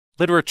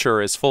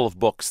Literature is full of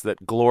books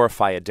that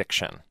glorify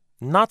addiction,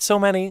 not so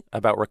many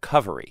about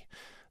recovery.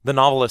 The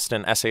novelist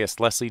and essayist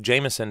Leslie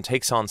Jamison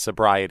takes on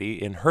sobriety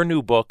in her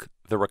new book,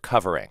 The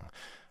Recovering,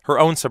 her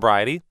own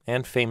sobriety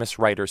and famous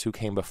writers who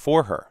came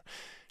before her.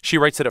 She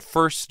writes that at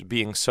first,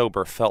 being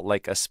sober felt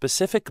like a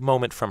specific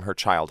moment from her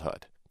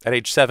childhood. At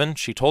age 7,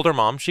 she told her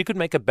mom she could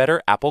make a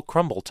better apple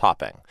crumble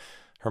topping.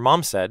 Her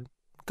mom said,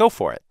 "Go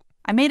for it."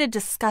 I made a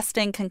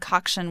disgusting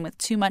concoction with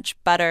too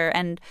much butter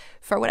and,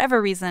 for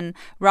whatever reason,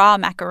 raw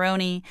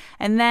macaroni.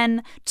 And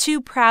then,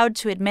 too proud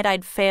to admit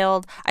I'd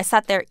failed, I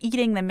sat there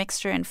eating the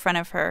mixture in front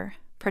of her,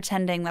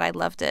 pretending that I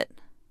loved it.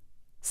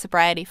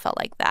 Sobriety felt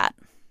like that.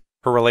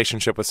 Her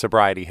relationship with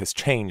sobriety has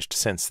changed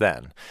since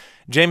then.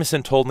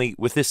 Jamison told me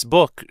with this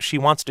book, she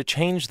wants to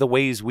change the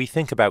ways we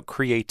think about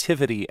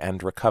creativity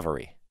and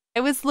recovery. I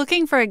was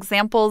looking for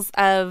examples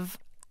of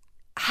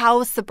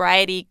how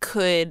sobriety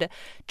could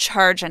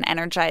charge and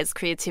energize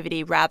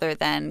creativity rather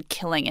than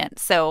killing it.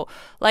 So,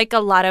 like a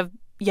lot of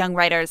young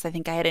writers, I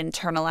think I had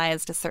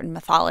internalized a certain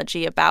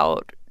mythology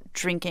about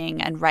drinking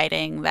and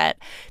writing, that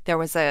there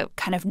was a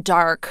kind of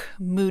dark,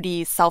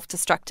 moody,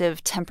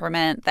 self-destructive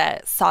temperament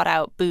that sought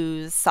out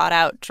booze, sought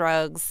out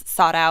drugs,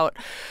 sought out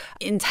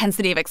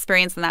intensity of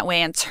experience in that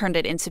way and turned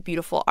it into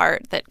beautiful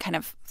art, that kind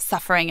of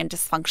suffering and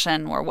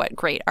dysfunction were what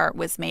great art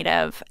was made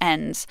of.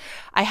 And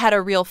I had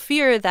a real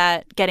fear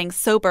that getting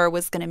sober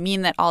was going to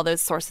mean that all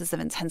those sources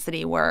of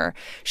intensity were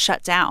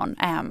shut down.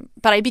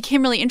 But I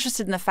became really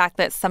interested in the fact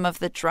that some of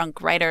the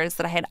drunk writers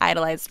that I had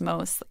idolized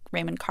most, like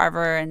Raymond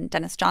Carver and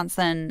Denis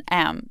Johnson,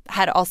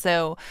 had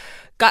also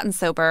gotten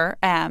sober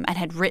and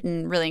had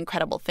written really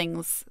incredible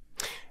things.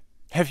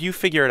 Have you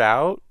figured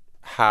out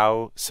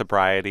how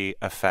sobriety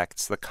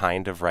affects the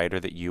kind of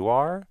writer that you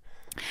are?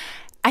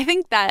 I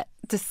think that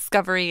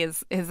discovery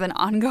is an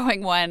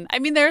ongoing one. I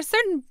mean, there are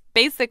certain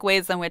basic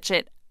ways in which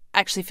it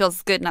actually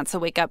feels good not to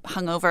wake up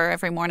hungover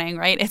every morning,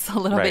 right? It's a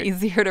little bit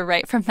easier to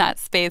write from that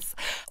space.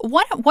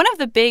 One of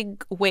the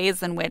big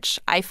ways in which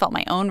I felt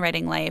my own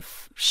writing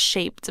life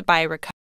shaped by recovery